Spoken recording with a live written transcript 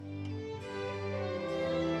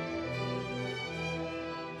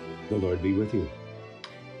The Lord be with you.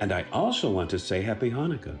 And I also want to say Happy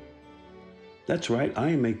Hanukkah. That's right,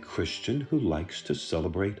 I am a Christian who likes to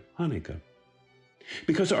celebrate Hanukkah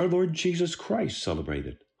because our Lord Jesus Christ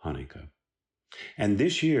celebrated Hanukkah. And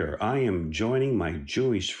this year, I am joining my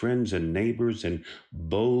Jewish friends and neighbors in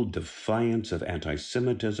bold defiance of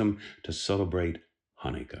anti-Semitism to celebrate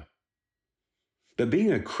Hanukkah. But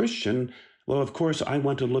being a Christian, well, of course, I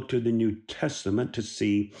want to look to the New Testament to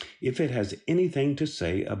see if it has anything to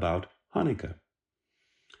say about Hanukkah.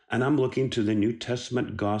 And I'm looking to the New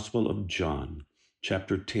Testament Gospel of John,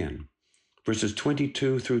 chapter 10, verses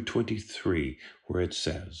 22 through 23, where it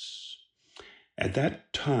says, "At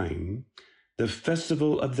that time, the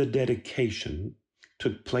festival of the dedication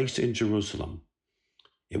took place in Jerusalem.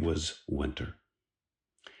 It was winter.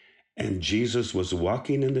 And Jesus was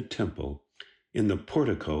walking in the temple in the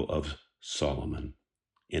portico of Solomon."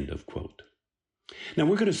 End of quote. Now,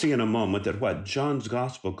 we're going to see in a moment that what John's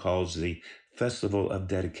gospel calls the festival of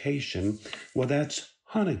dedication, well, that's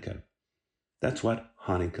Hanukkah. That's what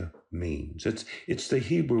Hanukkah means. It's the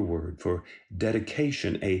Hebrew word for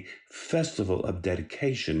dedication, a festival of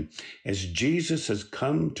dedication, as Jesus has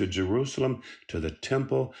come to Jerusalem, to the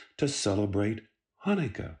temple, to celebrate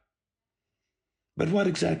Hanukkah. But what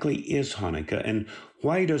exactly is Hanukkah, and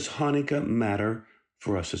why does Hanukkah matter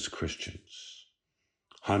for us as Christians?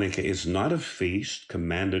 Hanukkah is not a feast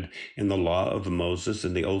commanded in the law of Moses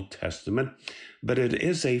in the Old Testament, but it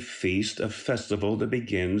is a feast, a festival that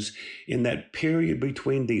begins in that period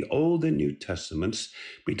between the Old and New Testaments,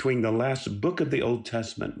 between the last book of the Old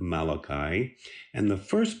Testament, Malachi, and the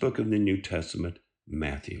first book of the New Testament,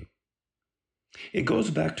 Matthew. It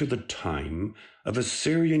goes back to the time of a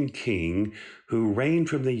Syrian king who reigned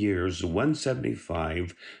from the years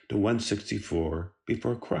 175 to 164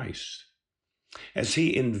 before Christ, as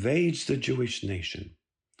he invades the Jewish nation,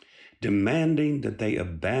 demanding that they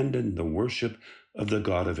abandon the worship of the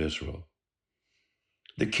God of Israel.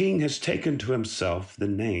 The king has taken to himself the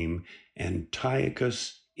name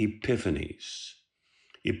Antiochus Epiphanes.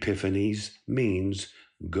 Epiphanes means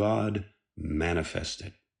God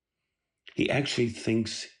manifested. He actually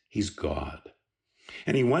thinks he's God.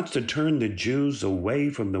 And he wants to turn the Jews away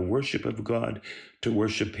from the worship of God to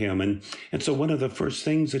worship him. And so one of the first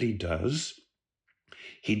things that he does,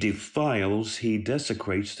 he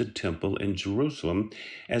desecrates the temple in Jerusalem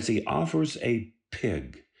as he offers a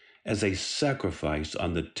pig as a sacrifice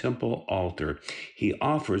on the temple altar. He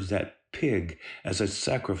offers that pig as a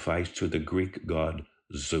sacrifice to the Greek god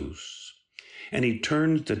Zeus. And he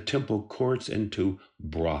turns the temple courts into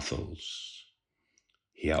brothels.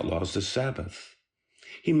 He outlaws the Sabbath.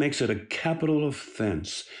 He makes it a capital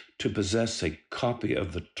offense to possess a copy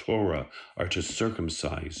of the Torah or to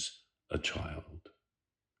circumcise a child.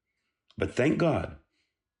 But thank God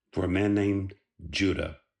for a man named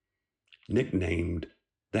Judah, nicknamed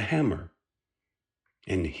the Hammer.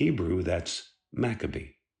 In Hebrew, that's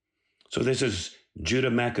Maccabee. So this is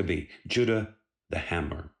Judah Maccabee, Judah the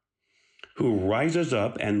Hammer, who rises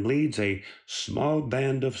up and leads a small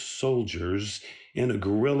band of soldiers in a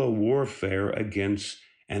guerrilla warfare against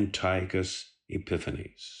Antiochus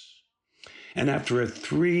Epiphanes. And after a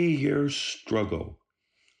 3-year struggle,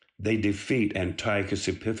 they defeat Antiochus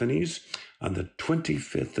Epiphanes on the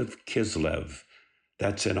 25th of Kislev.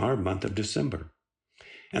 That's in our month of December.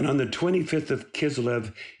 And on the 25th of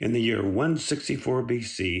Kislev in the year 164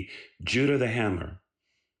 BC, Judah the Hammer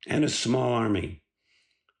and a small army,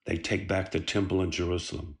 they take back the temple in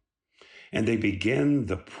Jerusalem. And they begin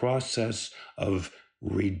the process of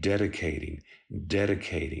dedicating.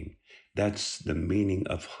 That's the meaning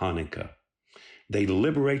of Hanukkah. They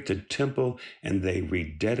liberate the temple and they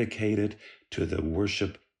rededicate it to the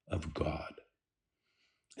worship of God.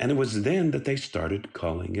 And it was then that they started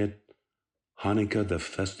calling it Hanukkah, the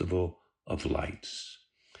Festival of Lights,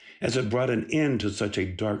 as it brought an end to such a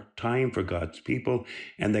dark time for God's people,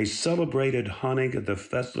 and they celebrated Hanukkah, the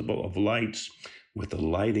Festival of Lights, with the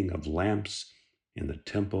lighting of lamps in the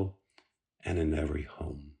temple and in every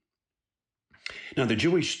home. Now, the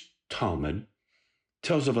Jewish Talmud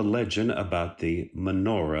tells of a legend about the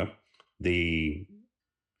menorah, the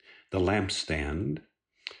lampstand,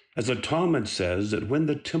 as the Talmud says that when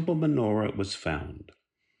the temple menorah was found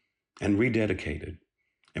and rededicated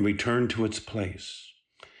and returned to its place,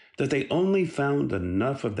 that they only found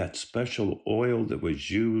enough of that special oil that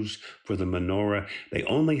was used for the menorah. They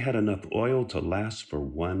only had enough oil to last for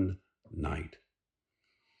one night.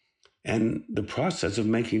 And the process of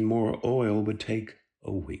making more oil would take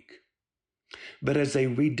a week. But as they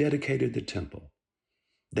rededicated the temple,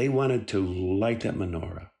 they wanted to light that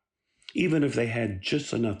menorah, even if they had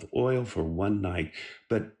just enough oil for one night.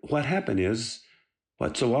 But what happened is,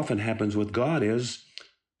 What so often happens with God is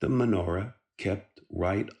the menorah kept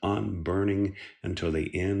right on burning until the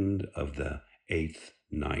end of the 8th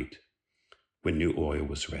night when new oil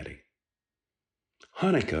was ready.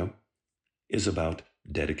 Hanukkah is about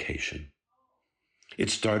dedication. It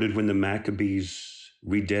started when the Maccabees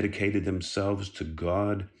rededicated themselves to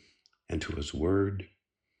God and to His Word.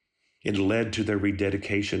 It led to their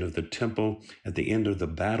rededication of the temple at the end of the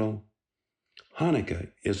battle. Hanukkah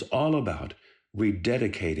is all about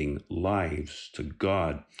rededicating lives to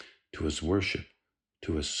God, to His worship,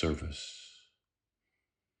 to His service.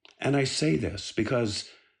 And I say this because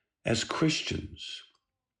as Christians,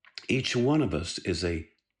 each one of us is a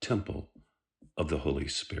temple of the Holy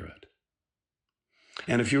Spirit.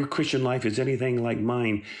 And if your Christian life is anything like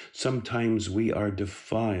mine, sometimes we are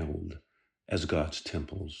defiled as God's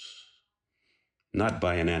temples. Not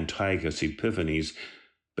by an Antiochus Epiphanes,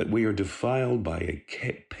 but we are defiled by a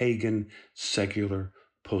pagan, secular,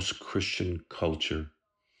 post-Christian culture.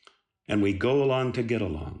 And we go along to get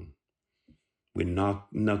along. We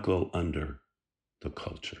knuckle under the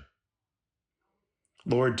culture.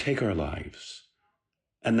 Lord, take our lives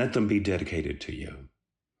and let them be dedicated to you.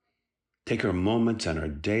 Take our moments and our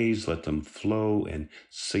days, let them flow in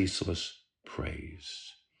ceaseless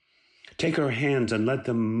praise. Take our hands and let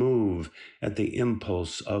them move at the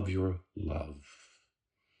impulse of your love.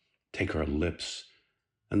 Take our lips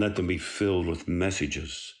and let them be filled with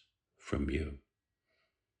messages from you.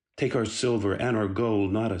 Take our silver and our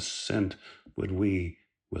gold, not a cent would we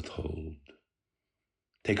withhold.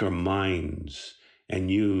 Take our minds and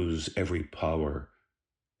use every power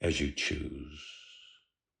as you choose.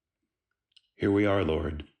 Here we are,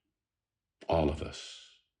 Lord, all of us.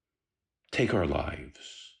 Take our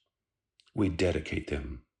lives. We dedicate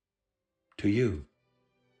them to you.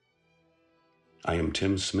 I am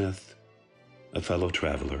Tim Smith, a fellow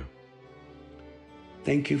traveler.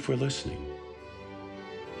 Thank you for listening.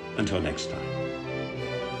 Until next time.